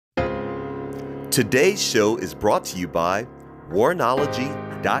Today's show is brought to you by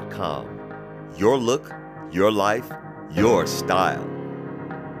Warnology.com. Your look, your life, your style.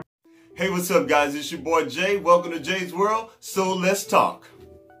 Hey, what's up, guys? It's your boy Jay. Welcome to Jay's World. So let's talk.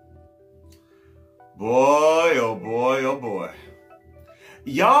 Boy, oh boy, oh boy.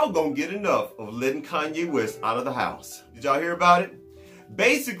 Y'all gonna get enough of letting Kanye West out of the house. Did y'all hear about it?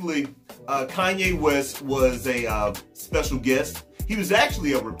 Basically, Kanye West was a special guest. He was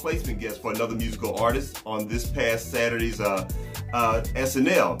actually a replacement guest for another musical artist on this past Saturday's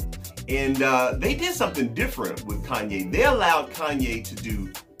SNL. And they did something different with Kanye. They allowed Kanye to do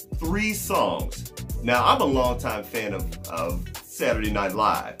 3 songs. Now, I'm a longtime fan of Saturday Night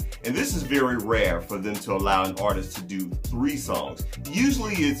Live, and this is very rare for them to allow an artist to do 3 songs.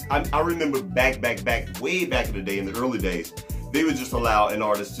 Usually it's, I remember way back in the day, in the early days, they would just allow an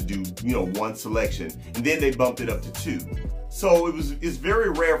artist to do, 1 selection, and then they bumped it up to 2. So it's very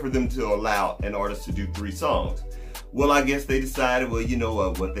rare for them to allow an artist to do 3 songs. Well, I guess they decided, well,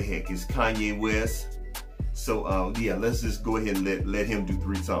 what the heck, it's Kanye West. So yeah, let's just go ahead and let him do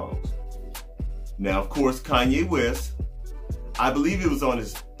 3 songs. Now, of course, Kanye West, I believe it was on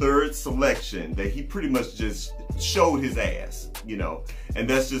his 3rd selection that he pretty much just showed his ass, and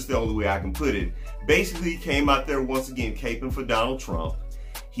that's just the only way I can put it. Basically, he came out there once again caping for Donald Trump.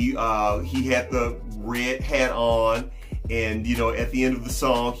 He had the red hat on, and at the end of the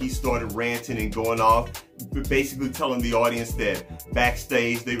song, he started ranting and going off, basically telling the audience that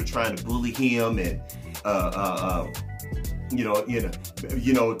backstage they were trying to bully him and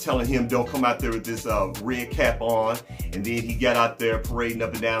telling him don't come out there with this red cap on. And then he got out there parading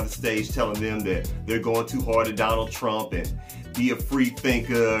up and down the stage telling them that they're going too hard at Donald Trump and be a free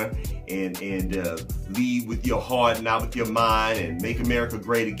thinker and lead with your heart and not with your mind and make America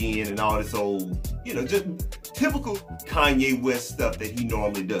great again and all this old, just typical Kanye West stuff that he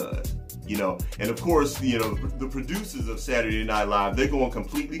normally does. And of course, the producers of Saturday Night Live, they're going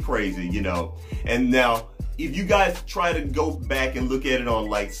completely crazy, And now, if you guys try to go back and look at it on,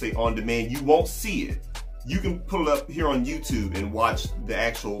 like, say, on demand, you won't see it. You can pull it up here on YouTube and watch the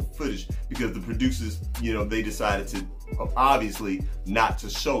actual footage because the producers, they decided to, obviously, not to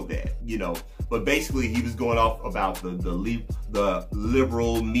show that, But basically, he was going off about the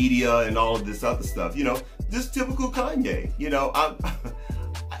liberal media and all of this other stuff, just typical Kanye,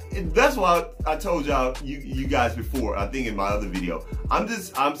 That's why I told y'all, you guys before, I think in my other video, I'm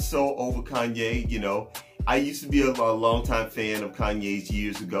so over Kanye, I used to be a longtime fan of Kanye's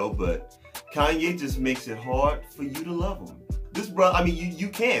years ago, but Kanye just makes it hard for you to love him. This brother, you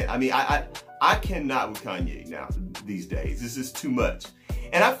can't. I cannot with Kanye now, these days. This is too much.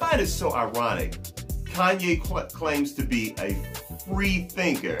 And I find it so ironic. Kanye claims to be a free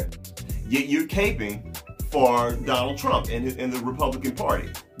thinker, yet you're caping for Donald Trump and the Republican Party.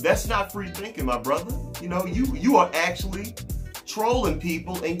 That's not free thinking, my brother. You are actually trolling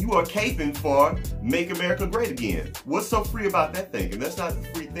people and you are caping for Make America Great Again. What's so free about that thinking? That's not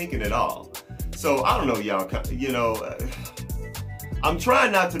free thinking at all. So I don't know, y'all. I'm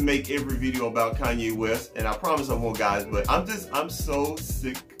trying not to make every video about Kanye West, and I promise I won't, guys, but I'm so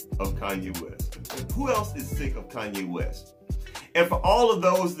sick of Kanye West. Who else is sick of Kanye West? And for all of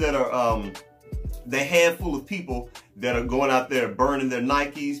those that are the handful of people that are going out there burning their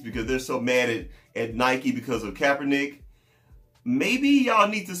Nikes because they're so mad at Nike because of Kaepernick, maybe y'all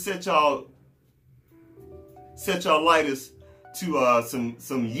need to set y'all lighters to some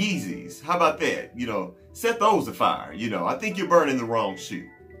Yeezys. How about that? Set those afire. I think you're burning the wrong shoe.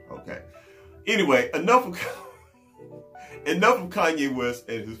 Okay. Anyway, enough of Kanye West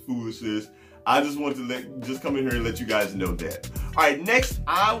and his foolishness. I just wanted to come in here and let you guys know that. All right, next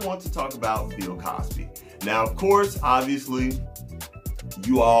I want to talk about Bill Cosby. Now, of course, obviously,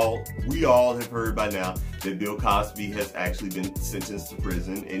 we all have heard by now that Bill Cosby has actually been sentenced to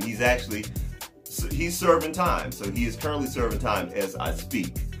prison, and he's serving time. So he is currently serving time as I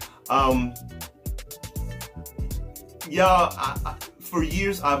speak. Y'all, for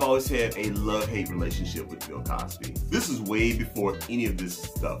years, I've always had a love-hate relationship with Bill Cosby. This is way before any of this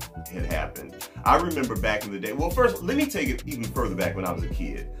stuff had happened. I remember back in the day, well, first, let me take it even further back when I was a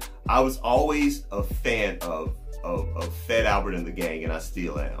kid. I was always a fan of Fat Albert and the Gang, and I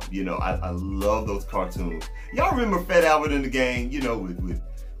still am. I love those cartoons. Y'all remember Fat Albert and the Gang, with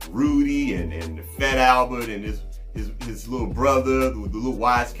Rudy and Fat Albert and his little brother, the little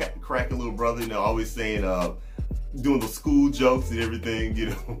wisecracking little brother, always saying, doing the school jokes and everything,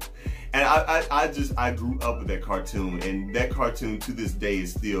 And I grew up with that cartoon, and that cartoon to this day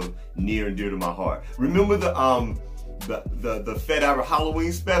is still near and dear to my heart. Remember the Fat Albert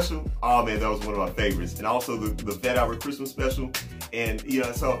Halloween special. Oh man, that was one of my favorites. And also the Fat Albert Christmas special. And you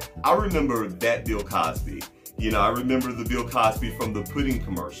know, so I remember that Bill Cosby. You know, I remember the Bill Cosby from the pudding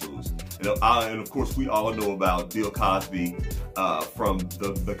commercials. And of course, we all know about Bill Cosby from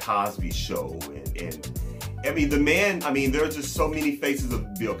the Cosby Show. And I mean, the man, I mean, there are just so many faces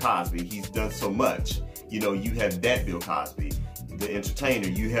of Bill Cosby. He's done so much. You know, you have that Bill Cosby, the entertainer.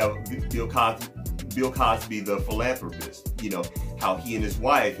 You have Bill Cosby, the philanthropist. You know, how he and his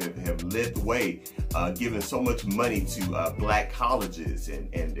wife have led the way, giving so much money to black colleges.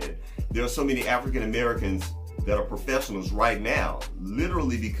 And there are so many African Americans that are professionals right now,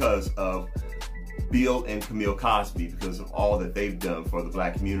 literally because of Bill and Camille Cosby, because of all that they've done for the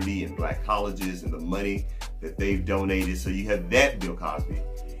black community and black colleges and the money that they've donated. So you have that Bill Cosby.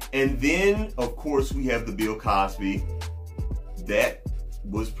 And then, of course, we have the Bill Cosby that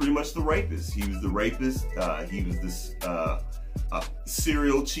was pretty much the rapist. He was the rapist. He was this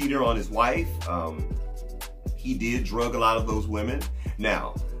serial cheater on his wife. He did drug a lot of those women.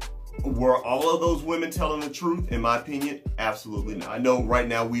 Now, were all of those women telling the truth? In my opinion, absolutely not. I know right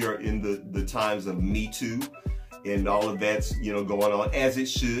now we are in the times of Me Too and all of that's, you know, going on, as it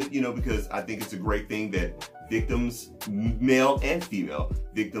should, you know, because I think it's a great thing that victims, male and female,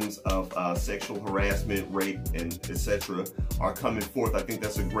 victims of sexual harassment, rape, and etc. are coming forth. I think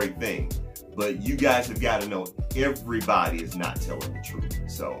that's a great thing. But you guys have got to know everybody is not telling the truth.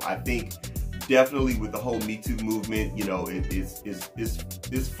 So I think definitely with the whole Me Too movement, you know,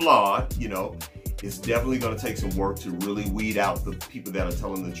 it's flawed, you know. It's definitely going to take some work to really weed out the people that are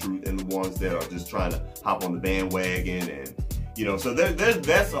telling the truth and the ones that are just trying to hop on the bandwagon. And, you know, so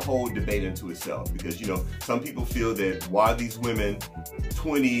that's a whole debate into itself, because, you know, some people feel that why are these women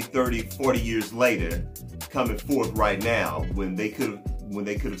 20, 30, 40 years later coming forth right now when they could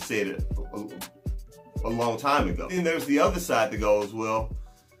have said it a long time ago. And there's the other side that goes, well,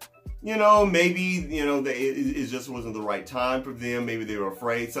 you know, maybe, you know, it just wasn't the right time for them. Maybe they were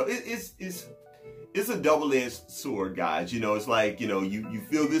afraid. So it's a double-edged sword, guys. You know, it's like, you know, you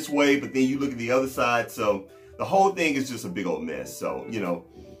feel this way, but then you look at the other side. So the whole thing is just a big old mess. So, you know,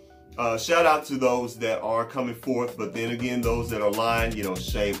 shout out to those that are coming forth, but then again, those that are lying, you know,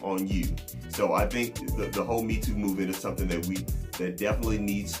 shame on you. So I think the whole Me Too movement is something that definitely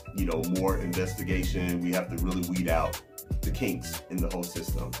needs, you know, more investigation. We have to really weed out the kinks in the whole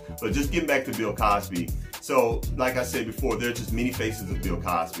system. But just getting back to Bill Cosby. So, like I said before, there are just many faces of Bill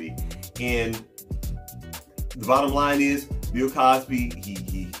Cosby. And the bottom line is, Bill Cosby,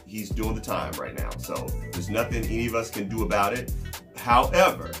 he's doing the time right now. So there's nothing any of us can do about it.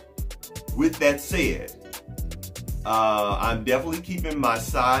 However, with that said, I'm definitely keeping my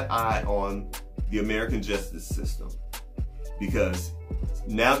side eye on the American justice system, because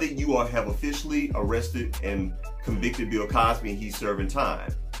now that you have officially arrested and convicted Bill Cosby and he's serving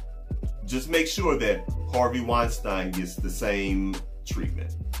time, just make sure that Harvey Weinstein gets the same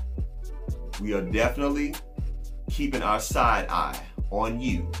treatment. We are definitely keeping our side eye on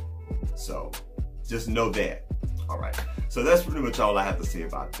you. So just know that. All right. So that's pretty much all I have to say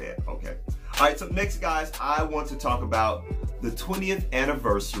about that. Okay. All right. So next, guys, I want to talk about the 20th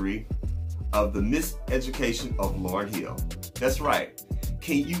anniversary of the miseducation of Lauryn Hill. That's right.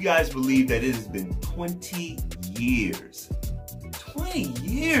 Can you guys believe that it has been 20 years? 20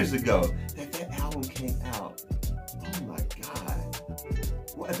 years ago that album came out. Oh my God.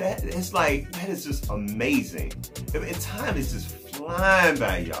 Well, that is just amazing. And time is just flying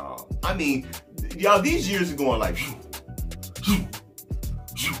by, y'all. I mean, y'all, these years are going like,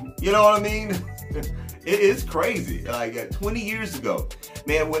 you know what I mean? It's crazy. Like 20 years ago.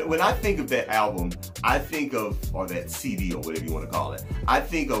 Man, when I think of that album, I think of, or that CD or whatever you want to call it, I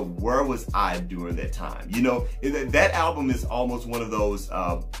think of where was I during that time. You know, that album is almost one of those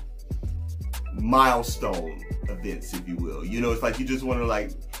milestone events, if you will. You know, it's like you just want to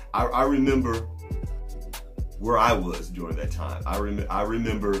like, I remember where I was during that time. I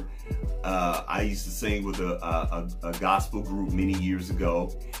remember I used to sing with a gospel group many years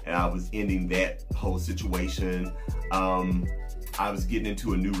ago, and I was ending that whole situation. I was getting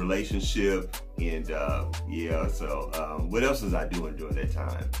into a new relationship, and yeah, so what else was I doing during that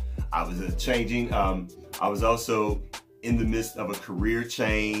time? I was changing. I was also in the midst of a career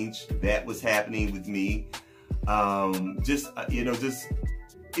change that was happening with me. You know,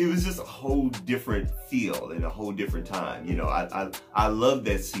 it was just a whole different feel and a whole different time. You know, I love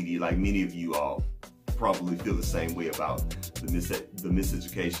that CD, like many of you all probably feel the same way about the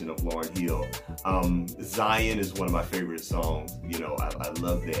miseducation of Lauryn Hill. Zion is one of my favorite songs. You know, I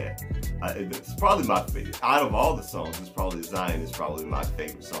love that. It's probably my favorite. Out of all the songs, Zion is probably my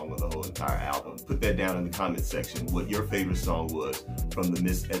favorite song on the whole entire album. Put that down in the comment section, what your favorite song was from the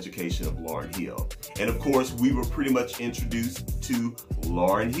miseducation of Lauryn Hill. And of course, we were pretty much introduced to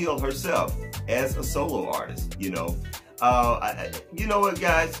Lauryn Hill herself as a solo artist, you know. You know what,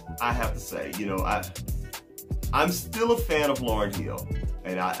 guys? I have to say, you know, I'm still a fan of Lauryn Hill,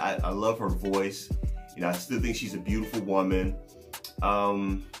 and I love her voice. You know, I still think she's a beautiful woman.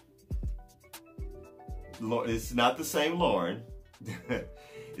 It's not the same Lauryn.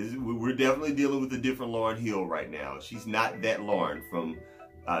 We're definitely dealing with a different Lauryn Hill right now. She's not that Lauryn from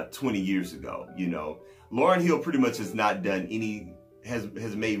 20 years ago, you know. Lauryn Hill pretty much has not done any,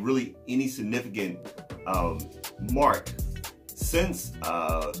 has made really any significant mark since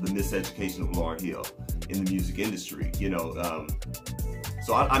the miseducation of Lauryn Hill in the music industry, you know.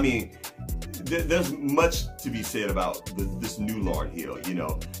 So I mean, there's much to be said about this new Lauryn Hill, you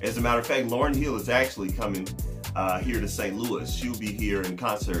know. As a matter of fact, Lauryn Hill is actually coming here to St. Louis. She'll be here in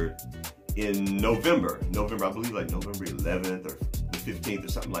concert in November, I believe, like November 11th or 15th or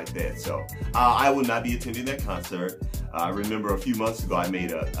something like that. So I will not be attending that concert. I remember a few months ago I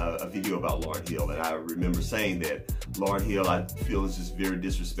made a video about Lauryn Hill, and I remember saying that Lauryn Hill, I feel, is just very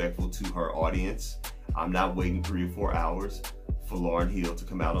disrespectful to her audience. I'm not waiting 3 or 4 hours for Lauryn Hill to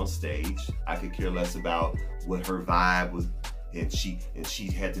come out on stage. I could care less about what her vibe was, and she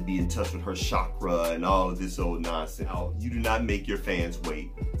had to be in touch with her chakra and all of this old nonsense. You do not make your fans wait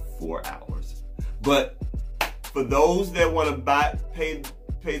 4 hours. But for those that want to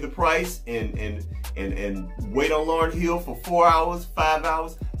pay the price and wait on Lauryn Hill for 4 hours, 5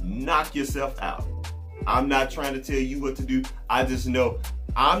 hours, knock yourself out. I'm not trying to tell you what to do. I just know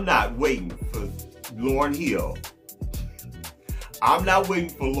I'm not waiting for Lauryn Hill. I'm not waiting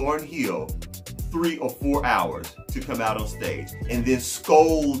for Lauryn Hill 3 or 4 hours to come out on stage and then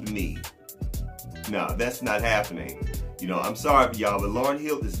scold me. No, that's not happening. You know, I'm sorry for y'all, but Lauryn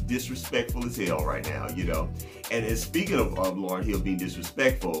Hill is disrespectful as hell right now, you know. And speaking of Lauryn Hill being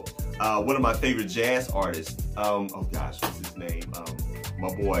disrespectful, one of my favorite jazz artists, oh gosh, what's his name?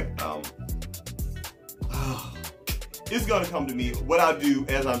 My boy, it's gonna come to me. What I'll do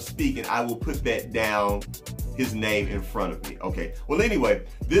as I'm speaking, I will put that down, his name in front of me. Okay, well anyway,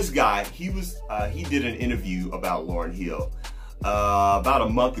 this guy, he did an interview about Lauryn Hill about a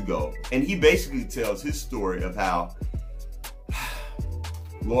month ago, and he basically tells his story of how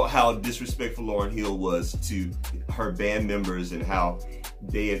disrespectful Lauryn Hill was to her band members, and how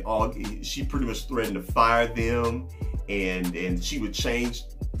they had she pretty much threatened to fire them, and she would change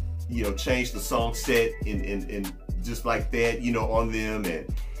the song set and just like that, you know, on them,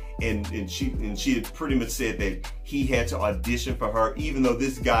 and she had pretty much said that he had to audition for her, even though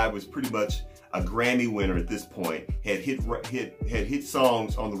this guy was pretty much a Grammy winner at this point, had hit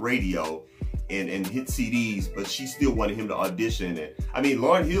songs on the radio and hit CDs, but she still wanted him to audition. And I mean,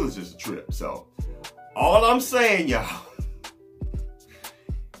 Lauryn Hill is just a trip. So all I'm saying, y'all,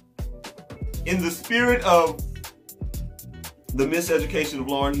 in the spirit of the miseducation of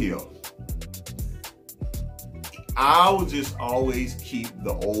Lauryn Hill, I will just always keep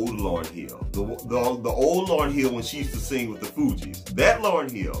the old Lauryn Hill, the old Lauryn Hill when she used to sing with the Fugees. That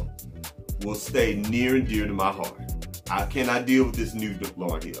Lauryn Hill will stay near and dear to my heart. I cannot deal with this new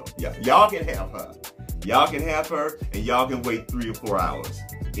Lauryn Hill. Y'all can have her. Y'all can have her, and y'all can wait 3 or 4 hours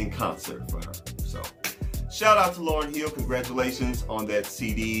in concert for her. So, shout out to Lauryn Hill. Congratulations on that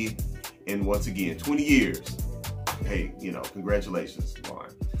CD. And once again, 20 years. Hey, you know, congratulations,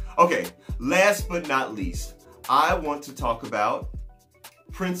 Lauryn. Okay, last but not least, I want to talk about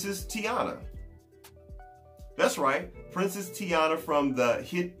Princess Tiana. That's right, Princess Tiana from the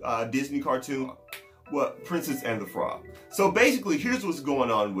hit Disney cartoon, Princess and the Frog. So basically, here's what's going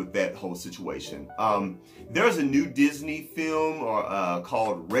on with that whole situation. There's a new Disney film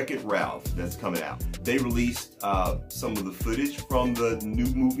called Wreck-It Ralph that's coming out. They released some of the footage from the new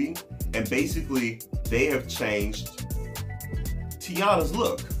movie, and basically they have changed Tiana's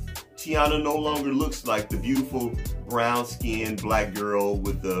look. Tiana no longer looks like the beautiful brown-skinned black girl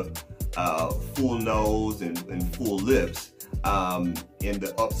with the full nose and full lips and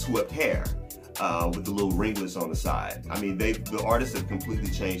the upswept hair with the little ringlets on the side. I mean, the artists have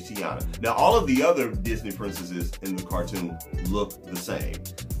completely changed Tiana. Now, all of the other Disney princesses in the cartoon look the same,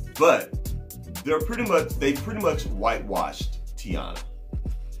 but they pretty much whitewashed Tiana.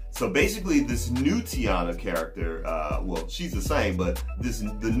 So basically, this new Tiana character, well, she's the same, but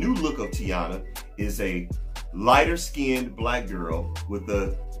the new look of Tiana is a lighter-skinned black girl with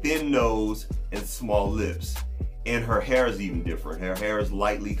the thin nose and small lips. And her hair is even different. Her hair is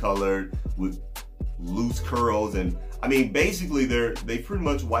lightly colored with loose curls, and I mean, basically they pretty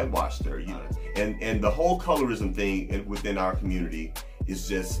much whitewashed her, you know. And the whole colorism thing within our community is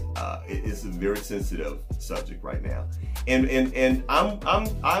just it's a very sensitive subject right now. And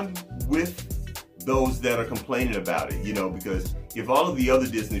I'm with those that are complaining about it, you know, because if all of the other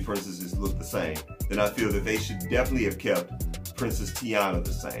Disney princesses look the same, then I feel that they should definitely have kept Princess Tiana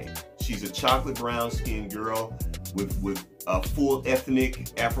the same. She's a chocolate brown skinned girl with full ethnic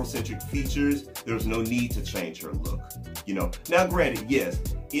Afrocentric features. There's no need to change her look, you know. Now granted, yes,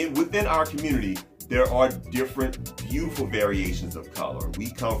 within our community there are different beautiful variations of color.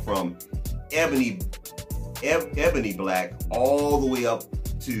 We come from ebony black all the way up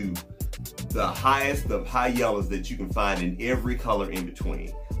to the highest of high yellows that you can find in every color in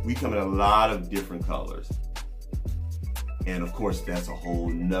between. We come in a lot of different colors. And of course, that's a whole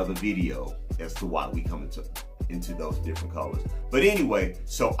nother video as to why we come into those different colors. But anyway,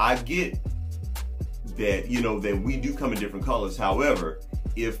 so I get that, you know, that we do come in different colors. However,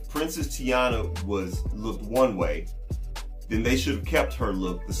 if Princess Tiana looked one way, then they should have kept her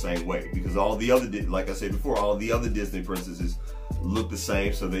look the same way, because all the other, like I said before, all the other Disney princesses look the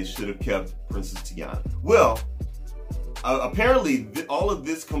same, so they should have kept Princess Tiana. Well, apparently all of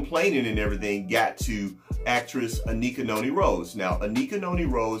this complaining and everything got to actress Anika Noni Rose. Now, Anika Noni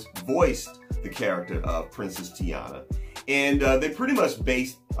Rose voiced the character of Princess Tiana, and they pretty much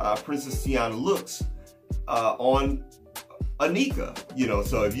based Princess Tiana looks on Anika, you know.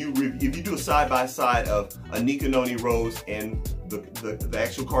 So if you do a side-by-side of Anika Noni Rose and the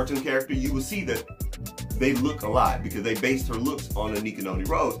actual cartoon character, you will see that they look alike, because they based her looks on Anika Noni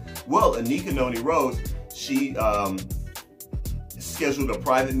Rose. Well, Anika Noni Rose, she scheduled a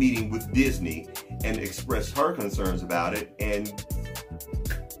private meeting with Disney and expressed her concerns about it, and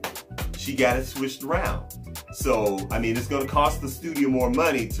she got it switched around. So, I mean, it's going to cost the studio more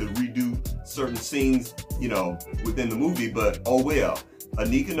money to redo certain scenes, you know, within the movie, but oh well.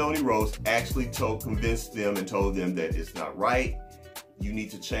 Anika Noni Rose actually convinced them and told them that it's not right. You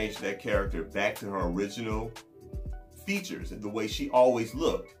need to change that character back to her original features and the way she always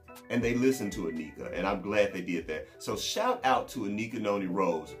looked. And they listened to Anika, and I'm glad they did that. So shout out to Anika Noni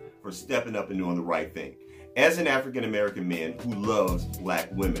Rose for stepping up and doing the right thing. As an African-American man who loves black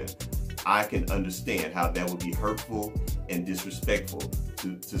women, I can understand how that would be hurtful and disrespectful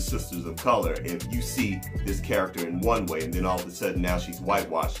to sisters of color if you see this character in one way and then all of a sudden now she's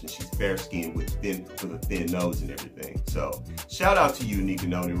whitewashed and she's fair-skinned with a thin nose and everything. So shout out to you, Anika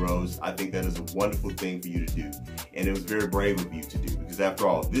Noni Rose. I think that is a wonderful thing for you to do, and it was very brave of you to do, because after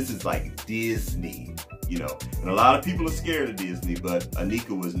all, this is like Disney, you know, and a lot of people are scared of Disney, but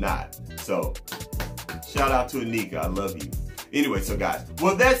Anika was not. So shout out to Anika, I love you. Anyway, so guys,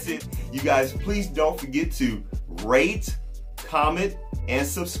 well, that's it. You guys, please don't forget to rate, comment, and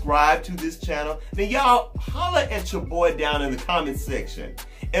subscribe to this channel. Then y'all holler at your boy down in the comment section.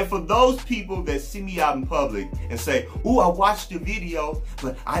 And for those people that see me out in public and say, "Ooh, I watched your video,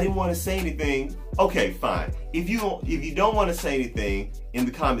 but I didn't want to say anything," okay, fine. If you don't want to say anything in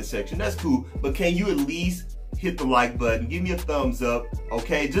the comment section, that's cool. But can you at least hit the like button, give me a thumbs up,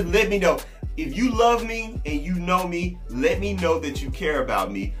 okay? Just let me know. If you love me and you know me, let me know that you care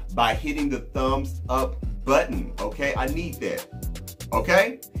about me by hitting the thumbs up button, okay? I need that,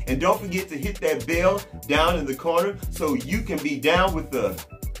 okay? And don't forget to hit that bell down in the corner so you can be down with the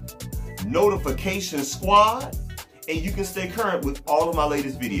notification squad and you can stay current with all of my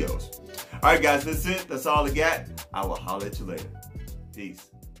latest videos. All right, guys, that's it. That's all I got. I will holler at you later. Peace.